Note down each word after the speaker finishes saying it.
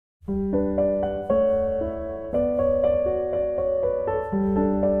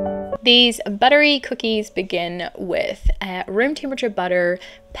These buttery cookies begin with room temperature butter,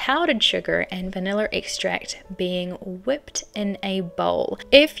 powdered sugar, and vanilla extract being whipped in a bowl.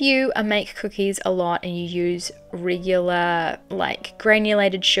 If you make cookies a lot and you use regular like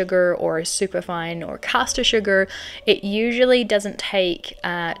granulated sugar or superfine or caster sugar, it usually doesn't take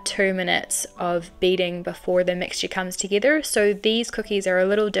 2 minutes of beating before the mixture comes together. So these cookies are a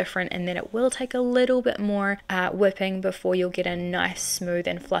little different in that it will take a little bit more whipping before you'll get a nice smooth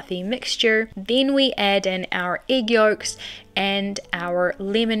and fluffy mixture. Then we add in our egg yolks and our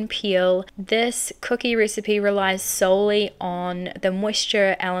lemon peel. This cookie recipe relies solely on the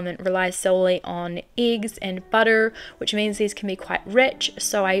moisture element, relies solely on eggs and butter, which means these can be quite rich,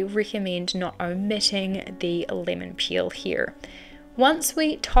 so I recommend not omitting the lemon peel here. Once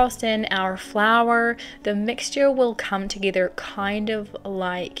we toss in our flour, the mixture will come together kind of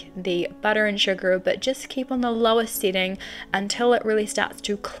like the butter and sugar, but just keep on the lowest setting until it really starts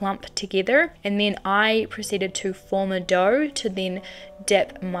to clump together. And then I proceeded to form a dough to then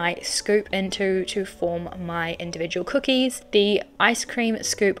dip my scoop into to form my individual cookies. The ice cream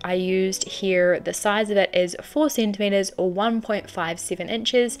scoop I used here, the size of it is 4 centimeters or 1.57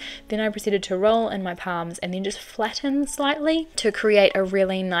 inches. Then I proceeded to roll in my palms and then just flatten slightly to create a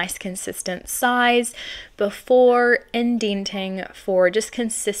really nice consistent size before indenting for just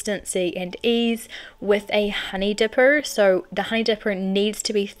consistency and ease with a honey dipper. So the honey dipper needs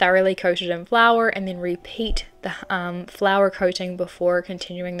to be thoroughly coated in flour, and then repeat the flour coating before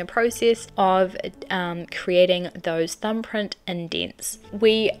continuing the process of creating those thumbprint indents.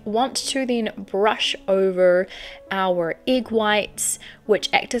 We want to then brush over our egg whites, which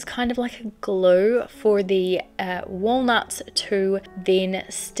act as kind of like a glue for the walnuts to then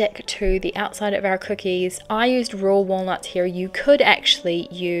stick to the outside of our cookies. I used raw walnuts here. You could actually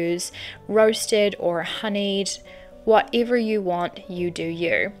use roasted or honeyed, whatever you want, you do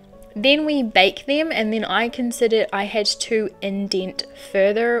you. Then we bake them, and then I considered I had to indent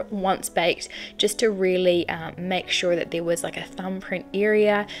further once baked just to really make sure that there was like a thumbprint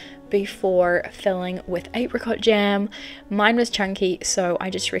area before filling with apricot jam. Mine was chunky, so I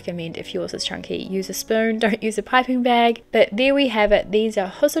just recommend if yours is chunky, use a spoon, don't use a piping bag. But there we have it. These are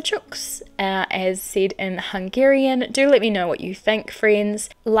Huszarcsok, as said in Hungarian. Do let me know what you think, friends.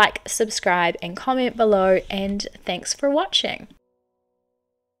 Like, subscribe, and comment below, and thanks for watching.